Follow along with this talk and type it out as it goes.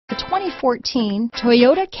2014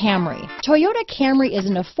 Toyota Camry. Toyota Camry is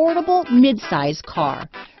an affordable mid-size car.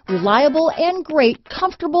 Reliable and great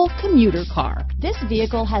comfortable commuter car. This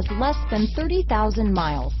vehicle has less than 30,000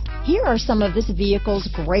 miles. Here are some of this vehicle's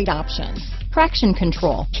great options: traction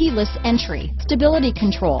control, keyless entry, stability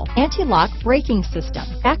control, anti-lock braking system,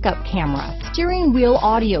 backup camera, steering wheel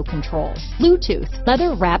audio controls, Bluetooth,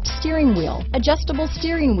 leather-wrapped steering wheel, adjustable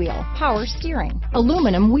steering wheel, power steering,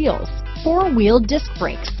 aluminum wheels, four-wheel disc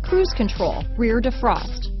brakes, cruise control, rear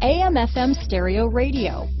defrost, AM/FM stereo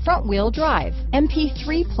radio, front-wheel drive,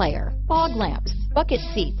 MP3 player, fog lamps, bucket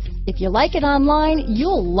seats. If you like it online,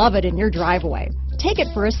 you'll love it in your driveway. Take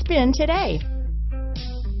it for a spin today.